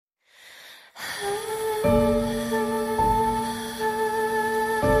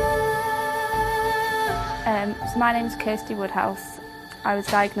My name's Kirsty Woodhouse. I was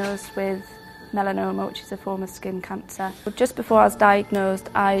diagnosed with melanoma, which is a form of skin cancer. Just before I was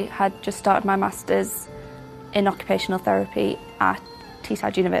diagnosed, I had just started my Masters in occupational therapy at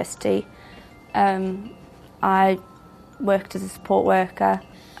Teesside University. I worked as a support worker.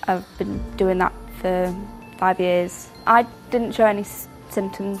 I've been doing that for 5 years. I didn't show any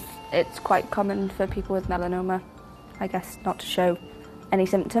symptoms. It's quite common for people with melanoma, I guess, not to show any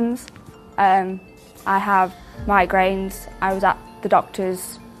symptoms. I have migraines. I was at the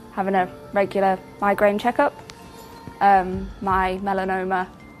doctor's having a regular migraine checkup. My melanoma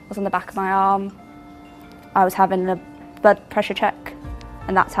was on the back of my arm. I was having a blood pressure check,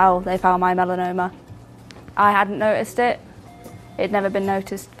 and that's how they found my melanoma. I hadn't noticed it. It'd never been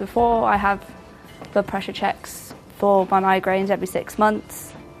noticed before. I have blood pressure checks for my migraines every 6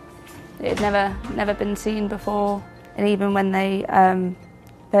 months. It had never been seen before. And even when they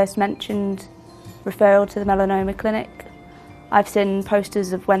first mentioned referral to the melanoma clinic, I've seen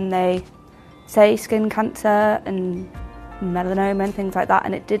posters of when they say skin cancer and melanoma and things like that,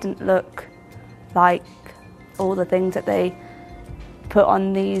 and it didn't look like all the things that they put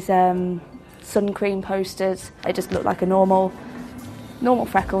on these sun cream posters. It just looked like a normal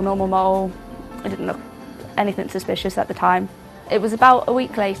freckle, normal mole. It didn't look anything suspicious at the time. It was about a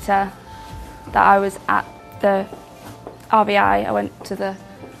week later that I was at the RVI. I went to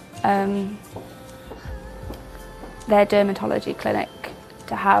their dermatology clinic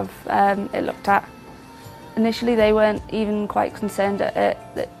to have it looked at. Initially they weren't even quite concerned at it.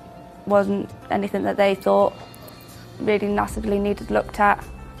 It wasn't anything that they thought really massively needed looked at.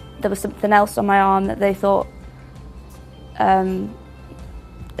 There was something else on my arm that they thought it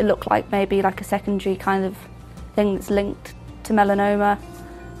looked like maybe like a secondary kind of thing that's linked to melanoma.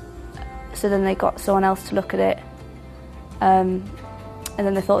 So then they got someone else to look at it, and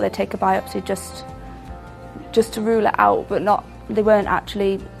then they thought they'd take a biopsy just to rule it out, but not. They weren't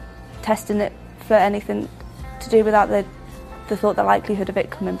actually testing it for anything to do with that. They thought the likelihood of it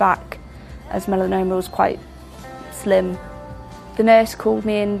coming back as melanoma was quite slim. The nurse called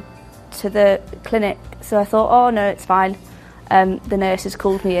me in to the clinic, so I thought, oh no, it's fine. The nurse has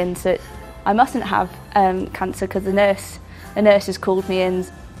called me in, so I mustn't have cancer, because the nurse has called me in.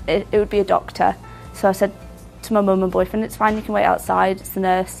 It would be a doctor. So I said to my mum and boyfriend, it's fine, you can wait outside, it's the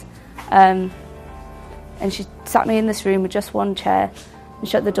nurse. And she sat me in this room with just one chair and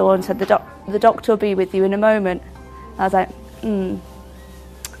shut the door and said, the doctor will be with you in a moment. And I was like,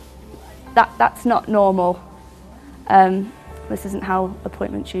 that's not normal. This isn't how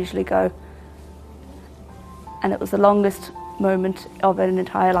appointments usually go. And it was the longest moment of an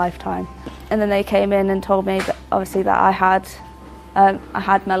entire lifetime. And then they came in and told me that obviously that I had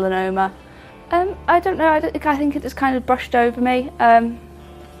melanoma. I don't know, I think it just kind of brushed over me.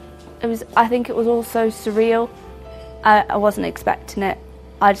 I think it was all so surreal. I wasn't expecting it.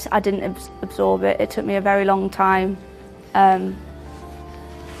 I didn't absorb it. It took me a very long time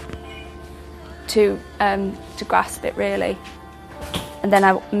to grasp it, really. And then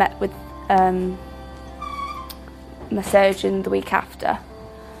I met with my surgeon the week after.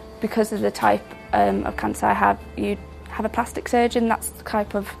 Because of the type of cancer I have, you have a plastic surgeon. That's the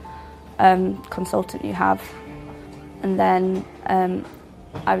type of consultant you have. And then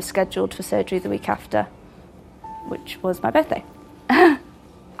I was scheduled for surgery the week after, which was my birthday.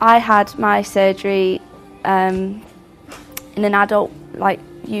 I had my surgery in an adult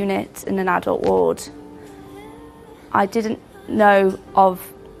unit in an adult ward. I didn't know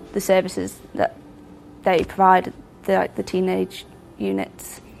of the services that they provided, the teenage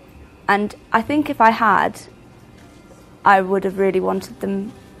units, and I think if I had, I would have really wanted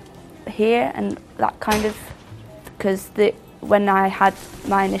them here, and that kind of, because when I had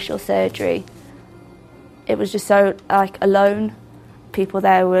my initial surgery, it was just so alone. People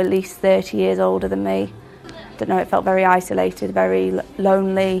there were at least 30 years older than me. I don't know, it felt very isolated, very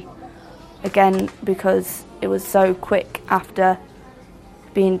lonely, again because it was so quick after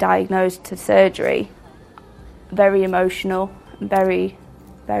being diagnosed to surgery. Very emotional, very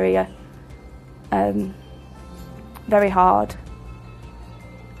hard.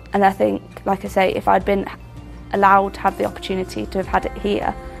 And I think, like I say, if I'd been allowed to have the opportunity to have had it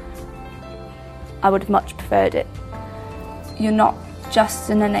here, I would have much preferred it. You're not just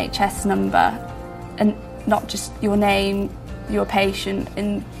an NHS number, and not just your name, you're a patient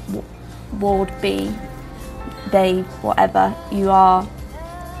in Ward B, Bay, whatever. You're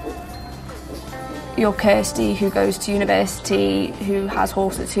Kirsty, who goes to university, who has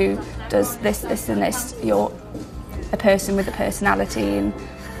horses, who does this and this. You're a person with a personality, and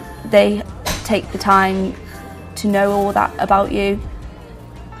they take the time to know all that about you.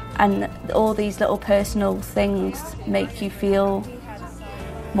 And all these little personal things make you feel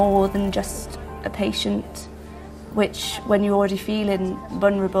more than just a patient, which when you're already feeling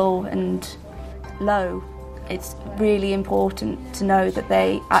vulnerable and low, it's really important to know that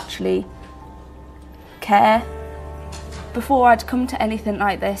they actually care. Before I'd come to anything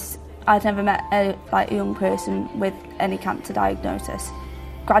like this, I'd never met a young person with any cancer diagnosis.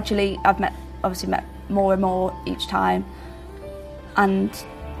 Gradually, I've obviously met more and more each time, and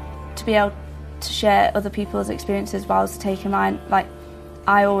to be able to share other people's experiences whilst taking mine,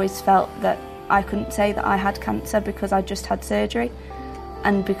 I always felt that I couldn't say that I had cancer because I just had surgery,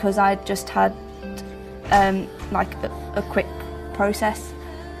 and because I just had a quick process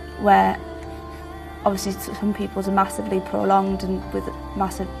where obviously some people's are massively prolonged and with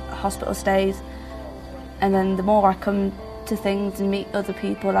massive hospital stays. And then the more I come to things and meet other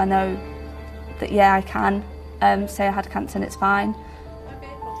people, I know that yeah, I can say I had cancer and it's fine.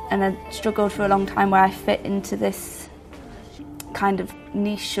 And I struggled for a long time where I fit into this kind of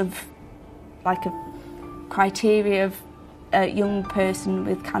niche of like a criteria of a young person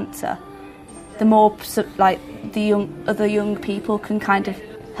with cancer. The more other young people can kind of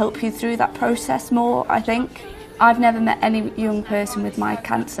help you through that process more, I think. I've never met any young person with my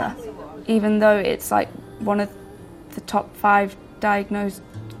cancer, even though it's like one of the top 5 diagnosed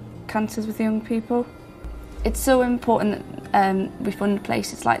cancers with young people. It's so important that we fund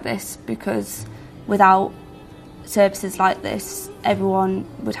places like this, because without services like this, everyone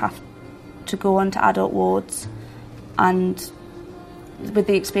would have to go on to adult wards, and with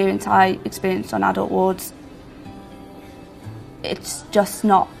the experience I experienced on adult wards, it's just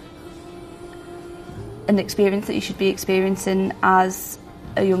not an experience that you should be experiencing as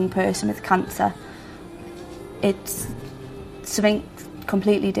a young person with cancer. It's something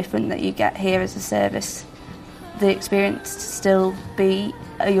completely different that you get here as a service. The experience to still be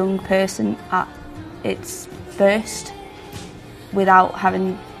a young person at its first without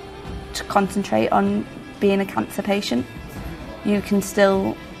having to concentrate on being a cancer patient. You can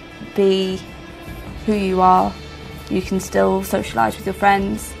still be who you are. You can still socialise with your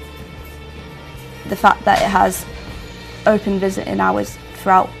friends. The fact that it has open visiting hours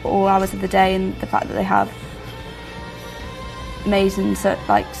throughout all hours of the day, and the fact that they have amazing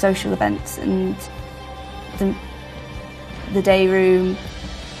social events and the day room,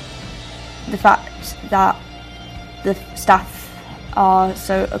 the fact that the staff are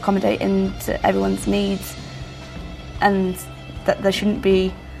so accommodating to everyone's needs, and that there shouldn't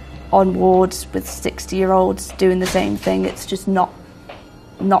be on wards with 60-year-olds doing the same thing. It's just not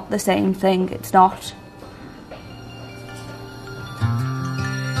the same thing. It's not.